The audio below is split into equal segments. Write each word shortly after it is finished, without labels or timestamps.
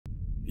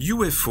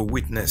UFO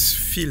witness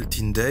Phil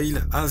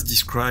Tindale has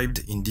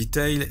described in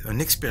detail an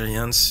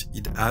experience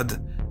he'd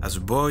had as a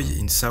boy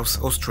in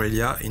South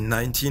Australia in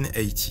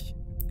 1980.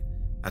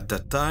 At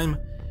that time,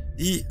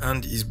 he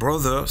and his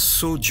brother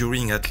saw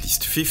during at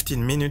least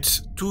 15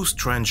 minutes two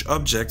strange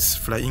objects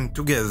flying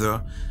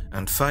together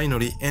and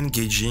finally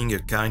engaging a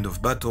kind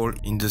of battle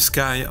in the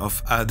sky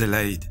of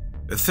Adelaide.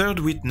 A third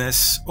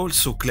witness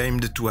also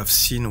claimed to have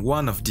seen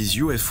one of these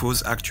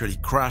UFOs actually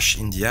crash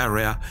in the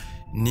area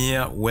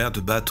near where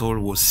the battle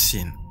was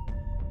seen.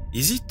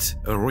 Is it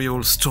a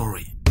real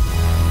story?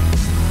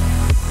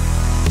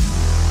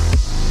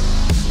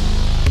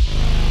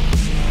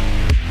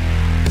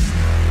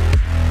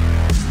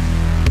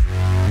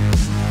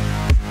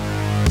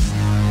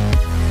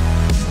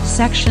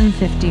 Section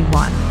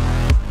 51.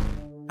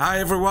 Hi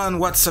everyone,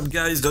 what's up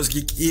guys,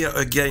 DOZgeek here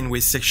again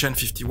with Section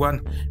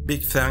 51.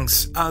 Big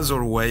thanks as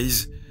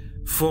always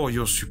for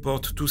your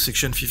support to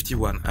Section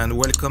 51 and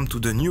welcome to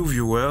the new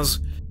viewers.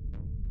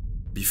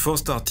 Before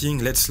starting,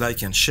 let's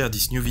like and share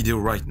this new video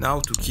right now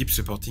to keep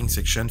supporting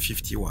Section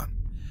 51.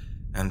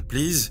 And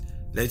please,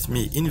 let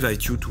me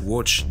invite you to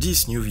watch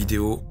this new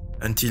video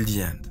until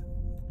the end.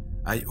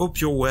 I hope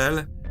you're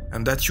well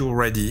and that you're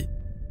ready.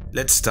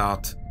 Let's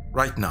start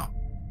right now.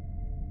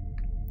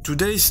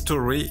 Today's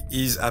story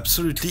is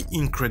absolutely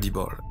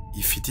incredible,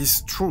 if it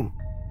is true.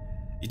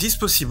 It is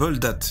possible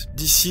that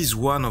this is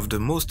one of the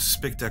most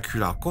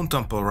spectacular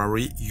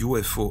contemporary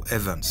UFO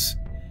events.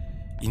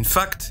 In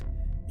fact,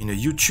 in a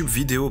YouTube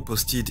video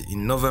posted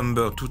in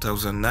November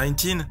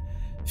 2019,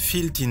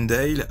 Phil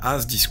Tindale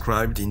has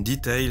described in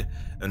detail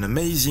an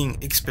amazing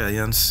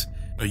experience,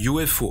 a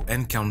UFO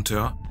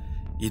encounter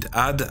he'd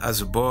had as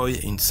a boy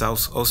in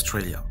South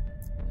Australia.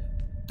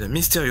 The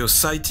mysterious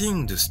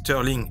sighting, the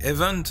STIRLING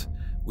event,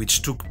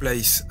 which took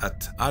place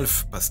at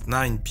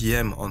 9:30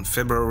 p.m. on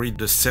February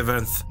the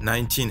 7th,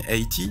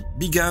 1980,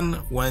 began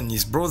when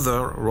his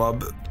brother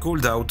Rob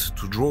called out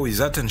to draw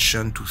his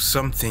attention to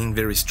something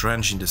very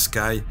strange in the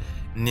sky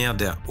near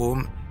their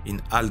home in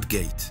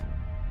Adelaide.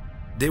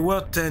 They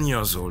were 10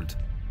 years old,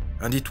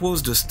 and it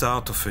was the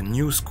start of a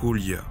new school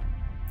year.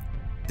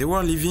 They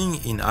were living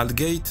in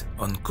Adelaide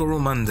on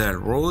Coromandel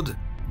Road.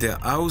 Their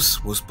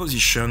house was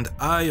positioned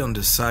high on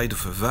the side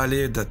of a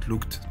valley that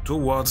looked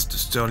towards the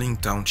STIRLING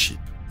township.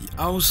 The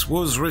house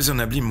was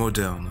reasonably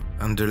modern,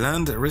 and the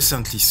land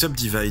recently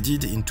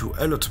subdivided into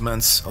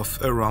allotments of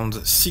around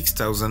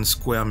 6,000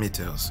 square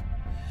meters.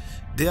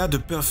 They had a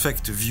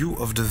perfect view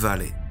of the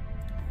valley.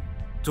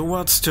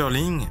 Towards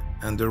STIRLING,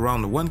 and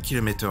around 1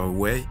 kilometer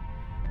away,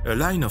 a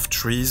line of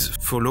trees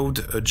followed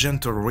a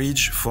gentle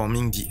ridge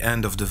forming the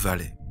end of the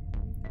valley.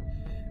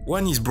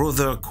 When his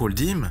brother called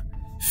him,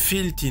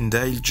 Phil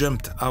Tindale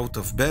jumped out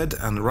of bed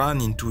and ran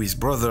into his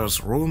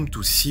brother's room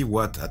to see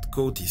what had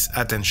caught his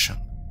attention.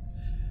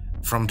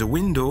 From the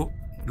window,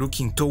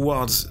 looking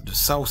towards the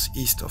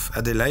southeast of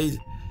Adelaide,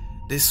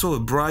 they saw a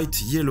bright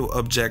yellow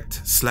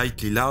object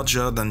slightly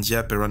larger than the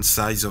apparent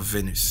size of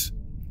Venus.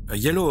 A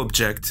yellow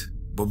object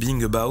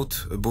bobbing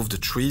about above the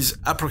trees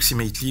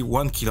approximately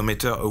 1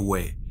 kilometer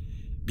away,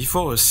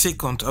 before a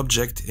second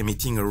object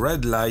emitting a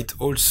red light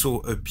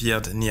also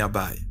appeared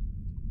nearby.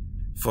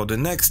 For the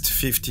next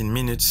 15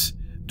 minutes,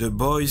 the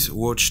boys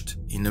watched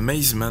in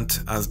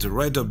amazement as the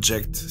red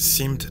object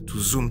seemed to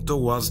zoom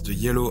towards the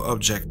yellow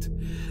object,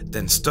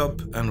 then stop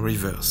and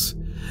reverse,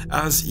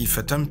 as if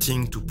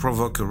attempting to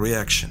provoke a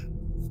reaction.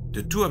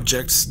 The two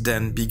objects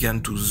then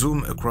began to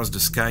zoom across the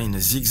sky in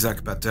a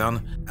zigzag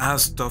pattern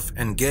as both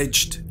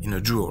engaged in a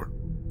duel.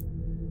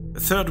 A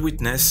third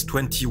witness,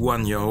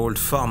 21-year-old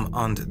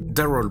farmhand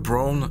DARYL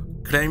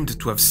Brown, claimed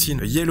to have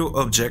seen a yellow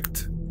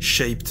object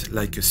shaped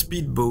like a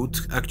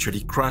speedboat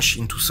actually crash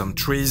into some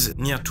trees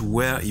near to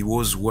where he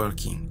was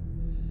working.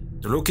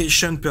 The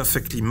location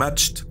perfectly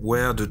matched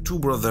where the two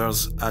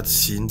brothers had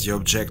seen the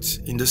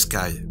object in the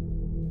sky.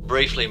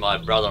 Briefly, my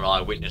brother and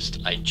I witnessed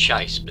a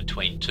chase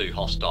between two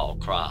hostile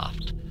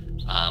craft.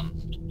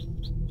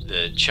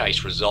 The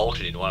chase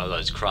resulted in one of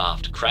those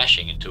craft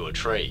crashing into a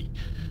tree,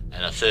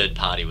 and a third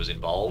party was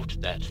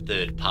involved. That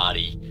third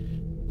party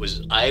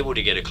was able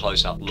to get a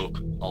close-up look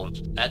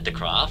at the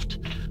craft.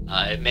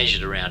 It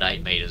measured around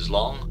 8 meters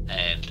long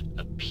and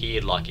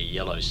appeared like a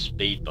yellow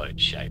speedboat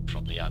shape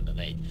from the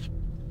underneath.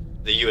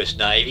 The US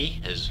Navy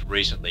has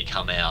recently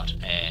come out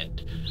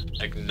and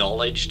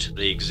acknowledged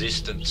the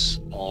existence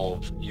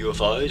of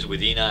UFOs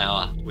within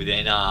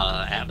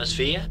our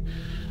atmosphere.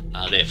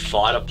 Their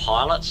fighter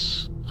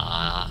pilots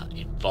are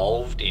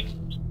involved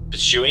in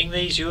pursuing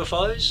these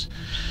UFOs.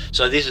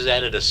 So this has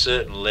added a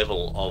certain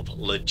level of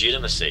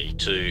legitimacy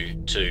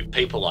to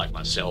people like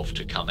myself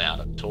to come out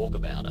and talk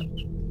about it.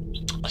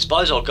 I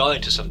suppose I'll go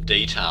into some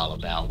detail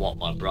about what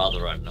my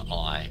brother and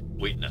I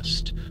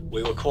witnessed.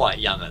 We were quite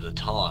young at the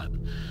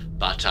time,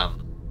 but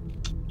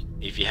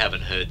if you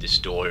haven't heard this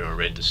story or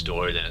read the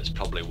story, then it's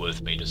probably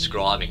worth me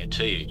describing it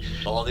to you.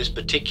 On this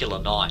particular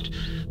night,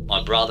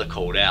 my brother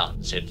called out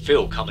and said,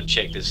 "Phil, come and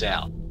check this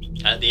out."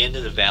 At the end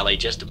of the valley,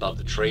 just above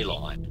the tree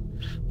line,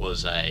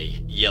 was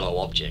a yellow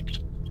object.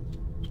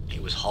 It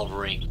it was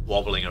hovering,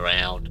 wobbling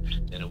around,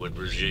 then it would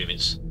resume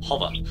its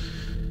hover.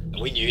 And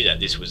we knew that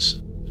this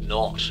was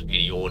not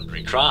any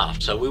ordinary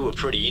craft, so we were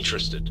pretty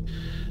interested.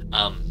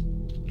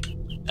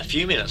 A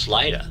few minutes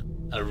later,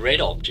 a red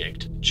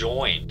object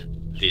joined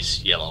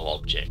this yellow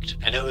object,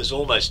 and it was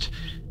almost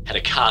had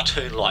a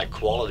cartoon-like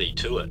quality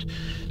to it.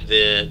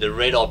 The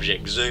red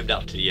object zoomed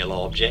up to the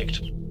yellow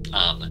object,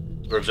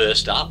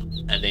 reversed up,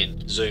 and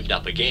then zoomed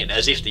up again,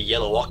 as if the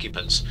yellow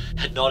occupants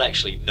had not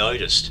actually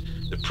noticed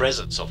the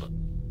presence of it.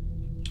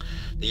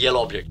 The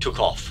yellow object took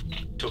off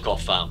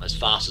as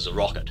fast as a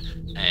rocket,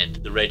 and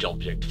the red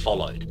object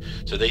followed.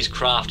 So these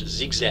craft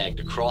zigzagged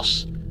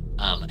across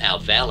our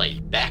valley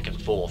back and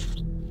forth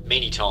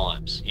many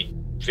times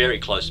in very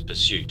close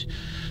pursuit,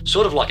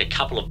 sort of like a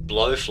couple of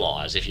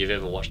blowflies. If you've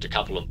ever watched a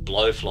couple of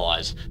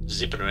blowflies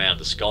zipping around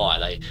the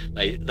sky,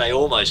 they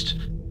almost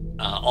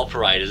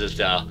operate as if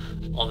they're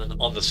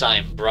on the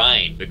same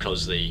brain,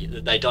 because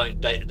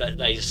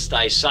they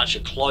stay such a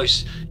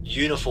close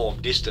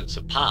uniform distance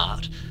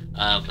apart.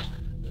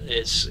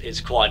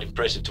 It's quite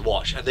impressive to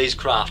watch, and these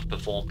craft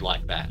performed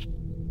like that.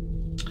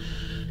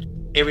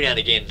 Every now and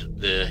again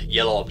the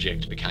yellow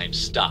object became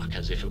stuck,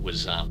 as if it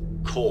was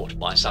caught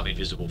by some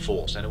invisible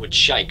force, and it would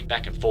shake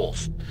back and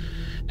forth,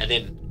 and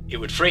then it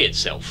would free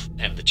itself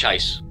and the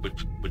chase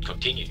would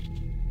continue.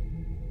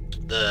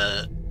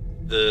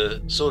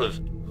 The sort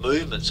of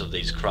movements of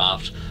these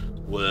craft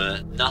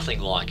were nothing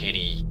like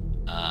any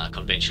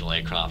conventional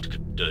aircraft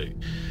could do.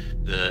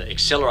 The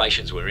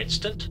accelerations were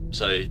instant,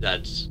 so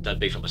they'd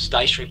be from a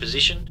stationary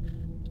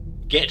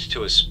position, get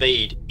to a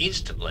speed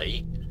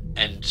instantly,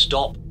 and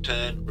stop,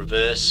 turn,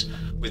 reverse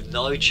with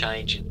no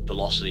change in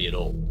velocity at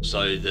all.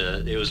 So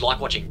it was like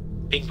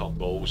watching ping pong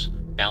balls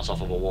bounce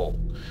off of a wall.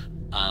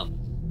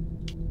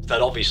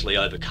 They'd obviously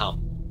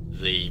overcome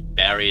the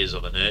barriers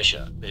of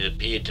inertia. There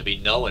appeared to be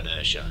no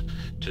inertia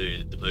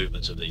to the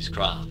movements of these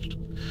craft.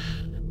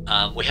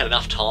 We had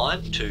enough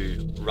time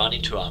to run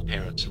into our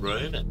parents'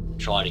 room and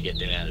try to get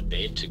them out of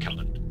bed to come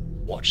and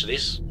watch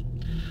this,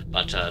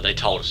 but they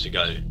told us to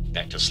go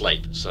back to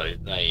sleep, so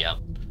they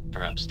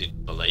perhaps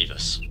didn't believe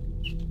us.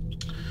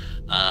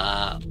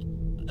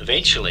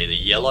 Eventually the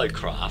yellow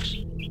craft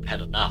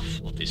had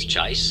enough of this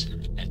chase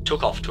and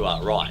took off to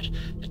our right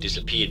and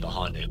disappeared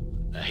behind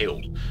a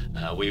hill.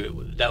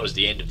 That was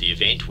the end of the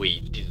event. We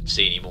didn't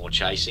see any more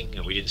chasing,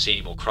 and we didn't see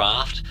any more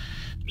craft.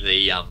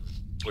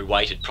 We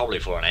waited probably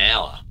for an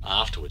hour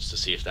afterwards to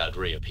see if they'd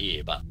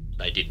reappear, but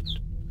they didn't.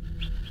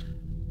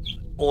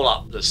 All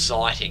up, the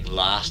sighting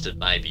lasted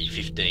maybe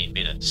 15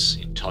 minutes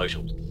in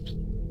total.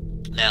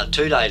 Now,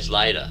 2 days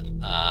later,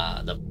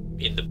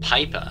 in the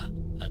paper,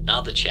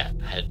 another chap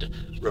had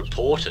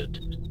reported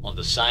on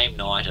the same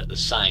night at the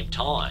same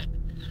time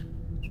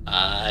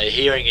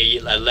hearing a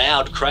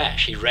loud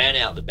crash. He ran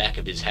out the back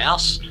of his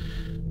house,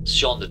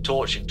 shone the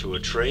torch into a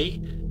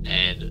tree,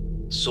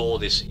 and saw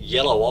this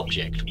yellow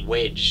object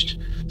wedged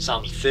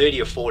some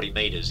 30 or 40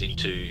 metres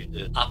into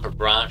the upper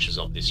branches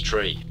of this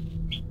tree.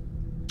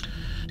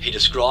 He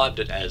described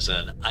it as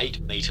an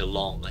 8-metre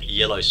long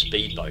yellow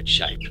speedboat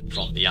shape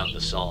from the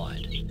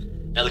underside.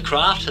 Now, the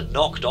craft had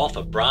knocked off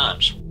a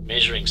branch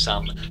measuring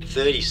some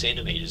 30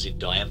 centimetres in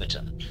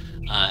diameter,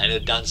 and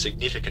had done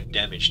significant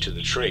damage to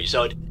the tree.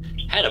 So it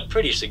had a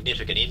pretty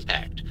significant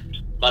impact,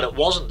 but it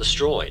wasn't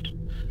destroyed.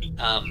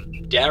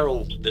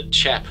 DARYL, the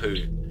chap who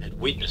had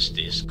witnessed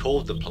this,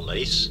 called the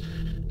police,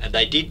 and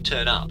they did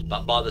turn up,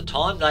 but by the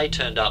time they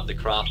turned up, the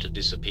craft had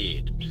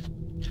disappeared.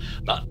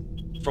 But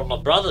from my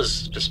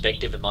brother's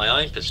perspective and my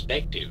own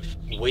perspective,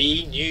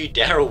 we knew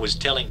DARYL was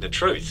telling the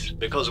truth,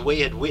 because we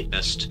had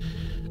witnessed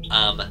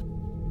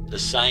the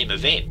same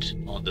event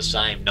on the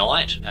same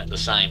night at the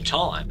same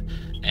time,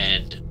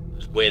 and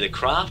where the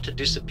craft had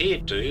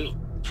disappeared to,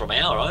 from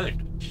our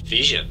own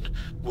vision,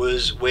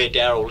 was where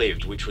DARYL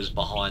lived, which was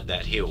behind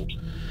that hill.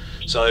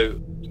 So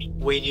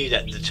we knew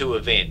that the two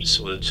events,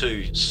 or the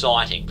two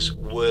sightings,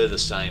 were the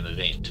same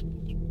event.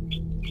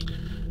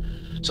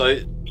 So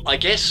I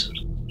guess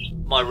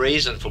my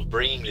reason for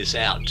bringing this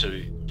out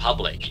to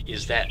public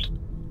is that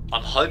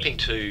I'm hoping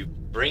to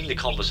bring the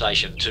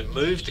conversation, to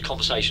move the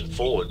conversation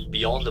forward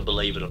beyond the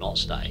believe it or not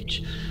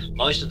stage.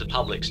 Most of the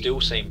public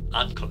still seem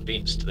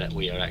unconvinced that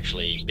we are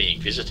actually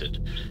being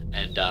visited,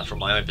 and from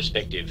my own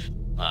perspective,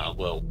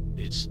 well,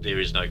 there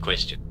is no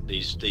question.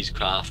 These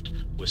craft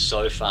were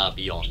so far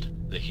beyond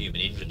the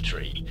human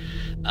inventory,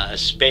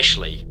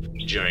 especially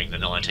during the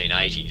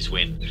 1980s,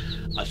 when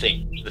I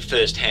think the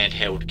first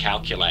handheld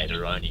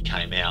calculator only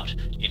came out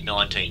in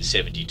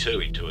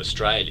 1972 into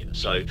Australia.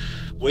 So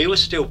we were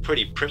still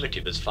pretty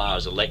primitive as far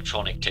as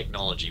electronic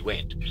technology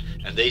went,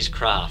 and these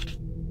craft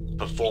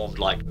performed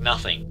like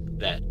nothing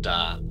that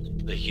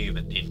the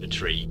human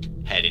inventory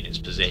had in its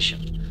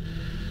possession.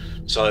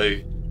 So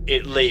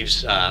it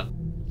leaves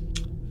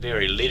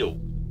very little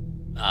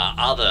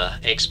other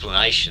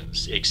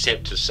explanations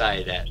except to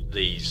say that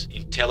these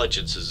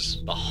intelligences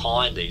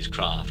behind these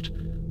craft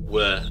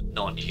were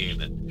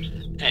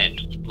non-human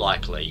and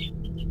likely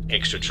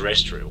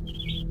extraterrestrial.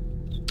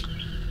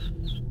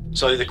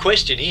 So the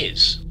question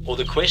is, or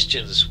the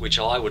questions which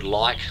I would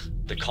like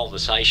the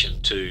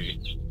conversation to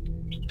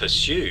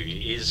pursue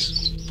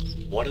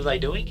is, what are they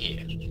doing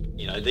here?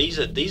 You know, these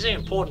are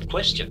important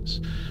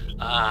questions.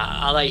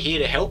 Are they here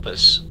to help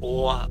us,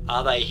 or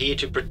are they here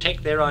to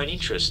protect their own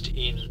interest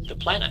in the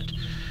planet?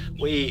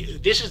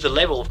 This is the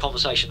level of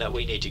conversation that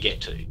we need to get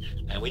to,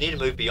 and we need to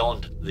move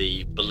beyond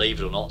the believe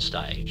it or not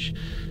stage.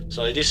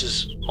 So this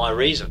is my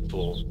reason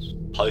for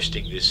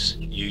posting this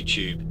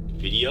YouTube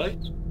video.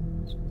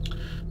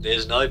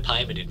 There's no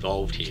payment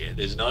involved here.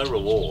 There's no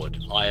reward.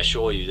 I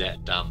assure you that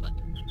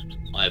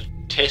I've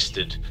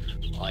tested,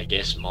 I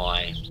guess,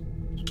 my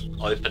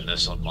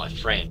openness on my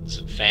friends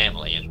and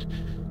family,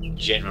 and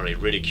generally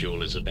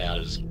ridicule is about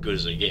as good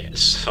as it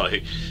gets. So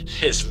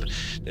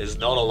there's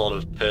not a lot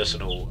of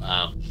personal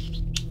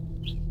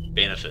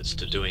benefits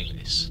to doing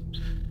this.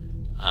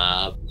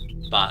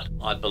 But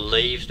I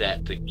believe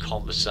that the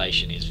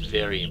conversation is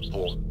very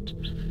important.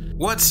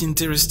 What's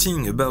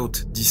interesting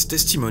about this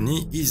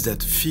testimony is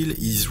that Phil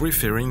is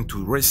referring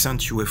to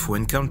recent UFO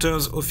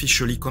encounters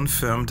officially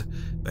confirmed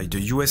by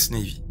the US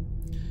Navy.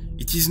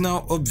 It is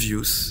now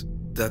obvious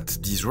that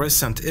these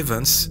recent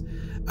events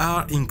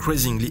are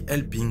increasingly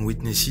helping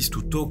witnesses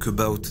to talk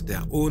about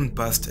their own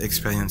past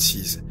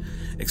experiences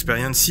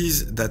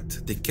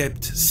that they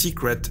kept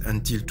secret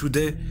until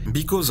today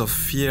because of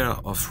fear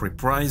of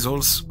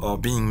reprisals or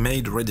being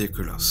made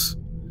ridiculous.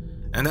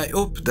 And I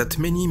hope that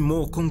many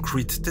more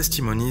concrete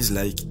testimonies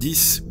like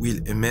this will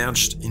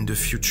emerge in the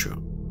future.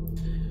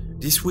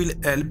 This will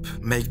help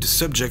make the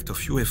subject of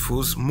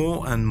UFOs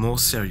more and more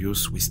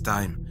serious with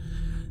time.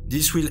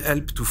 This will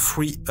help to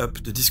free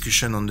up the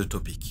discussion on the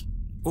topic.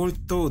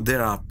 Although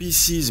there are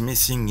pieces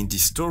missing in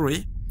this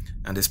story,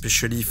 and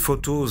especially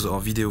photos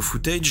or video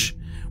footage,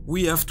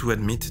 we have to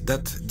admit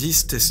that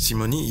this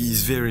testimony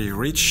is very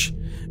rich,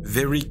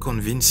 very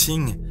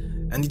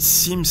convincing, and it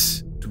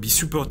seems to be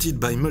supported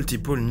by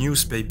multiple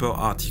newspaper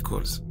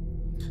articles.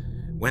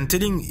 When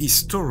telling his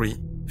story,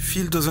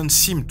 Phil doesn't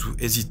seem to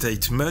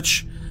hesitate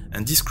much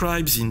and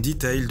describes in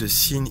detail the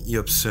scene he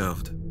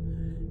observed,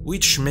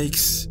 which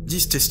makes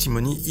this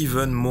testimony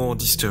even more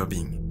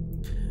disturbing.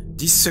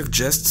 This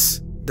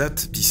suggests that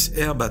this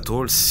air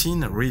battle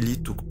scene really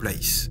took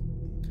place.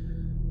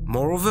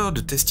 Moreover,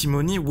 the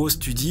testimony was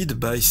studied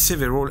by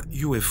several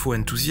UFO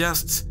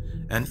enthusiasts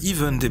and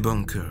even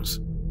debunkers.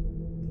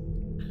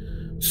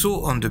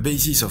 So, on the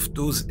basis of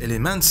those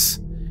elements,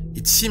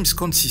 it seems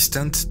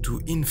consistent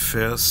to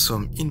infer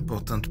some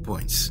important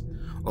points,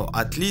 or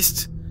at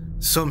least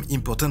some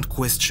important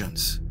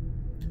questions.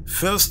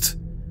 First,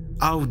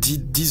 how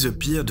did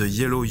disappear the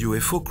yellow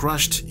UFO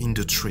crashed in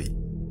the tree?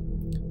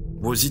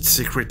 Was it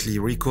secretly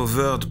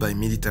recovered by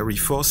military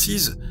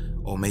forces,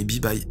 or maybe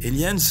by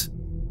aliens?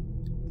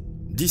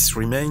 This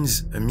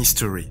remains a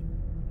mystery.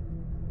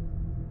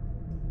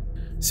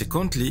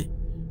 Secondly,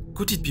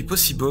 could it be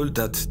possible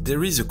that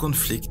there is a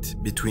conflict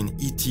between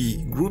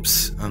ET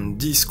groups, and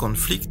this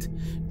conflict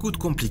could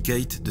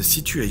complicate the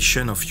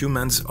situation of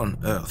humans on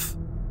Earth?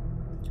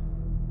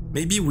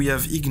 Maybe we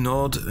have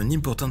ignored an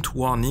important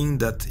warning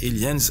that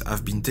aliens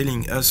have been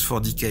telling us for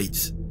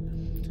decades.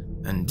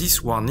 And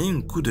this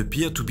warning could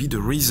appear to be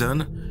the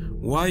reason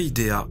why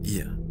they are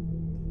here.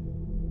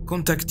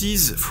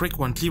 Contactees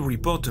frequently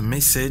report a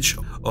message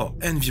or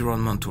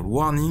environmental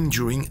warning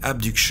during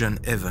abduction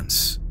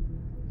events.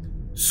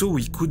 So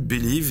we could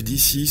believe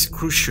this is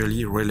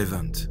crucially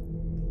relevant.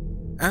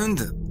 And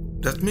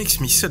that makes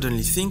me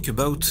suddenly think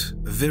about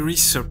a very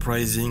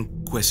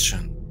surprising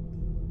question.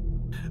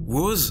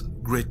 Was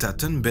Greta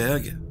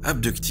Thunberg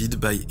abducted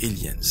by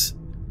aliens?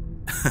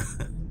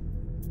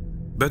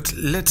 But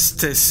let's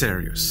stay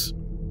serious.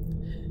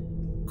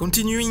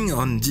 Continuing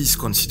on these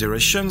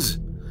considerations,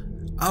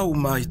 how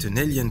might an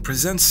alien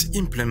presence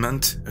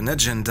implement an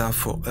agenda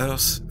for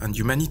Earth and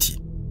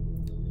humanity?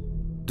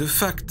 The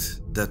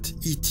fact that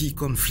ET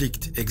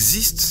conflict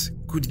exists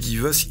could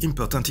give us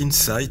important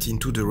insight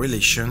into the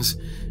relations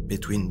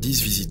between these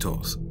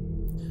visitors.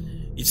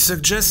 It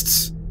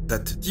suggests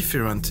that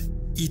different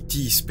ET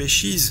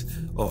species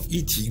or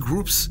ET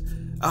groups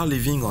are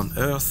living on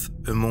Earth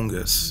among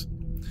us.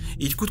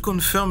 It could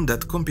confirm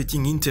that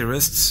competing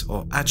interests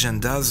or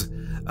agendas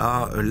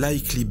are a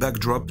likely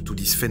backdrop to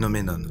this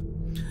phenomenon,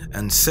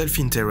 and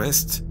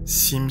self-interest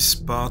seems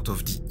part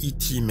of the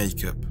ET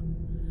makeup.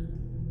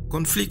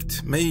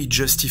 Conflict may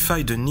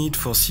justify the need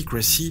for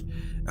secrecy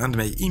and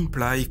may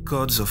imply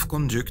codes of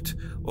conduct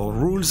or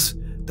rules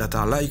that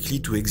are likely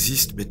to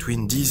exist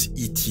between these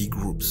ET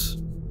groups.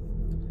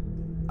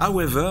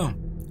 However,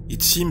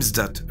 it seems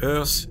that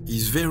Earth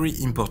is very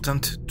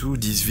important to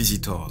these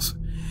visitors,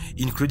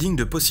 including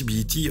the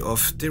possibility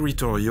of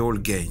territorial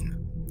gain.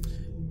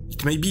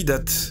 It may be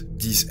that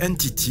these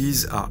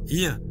entities are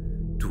here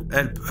to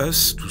help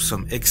us to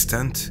some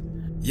extent,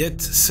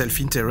 yet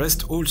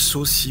self-interest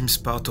also seems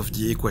part of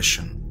the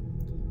equation.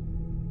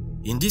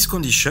 In these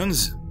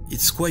conditions,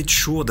 it's quite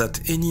sure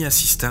that any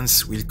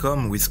assistance will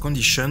come with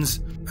conditions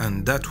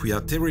and that we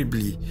are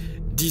terribly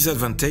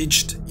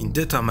disadvantaged in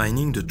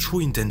determining the true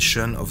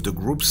intention of the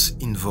groups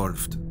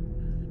involved.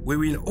 we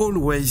will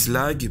always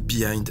lag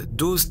behind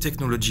those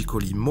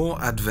technologically more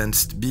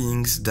advanced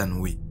beings than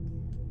we.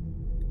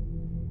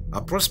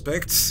 Our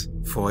prospects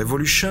for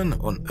evolution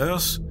on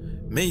Earth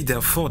may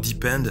therefore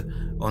depend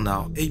on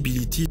our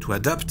ability to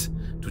adapt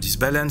to this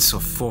balance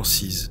of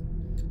forces,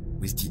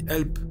 with the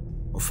help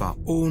of our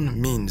own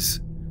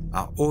means,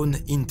 our own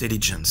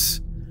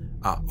intelligence,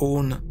 our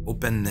own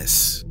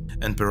openness,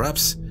 and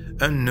perhaps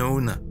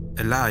unknown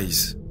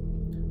allies.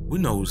 Who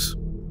knows?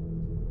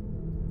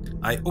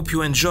 I hope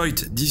you enjoyed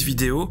this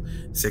video.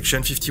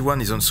 Section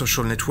 51 is on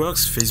social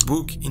networks,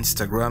 Facebook,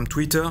 Instagram,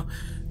 Twitter.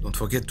 Don't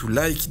forget to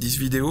like this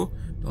video,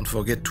 don't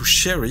forget to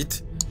share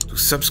it, to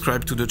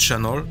subscribe to the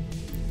channel,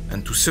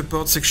 and to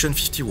support Section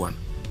 51.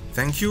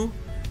 Thank you,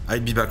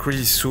 I'll be back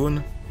really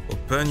soon.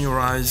 Open your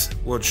eyes,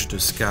 watch the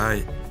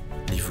sky,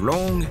 live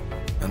long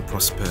and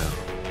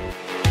prosper.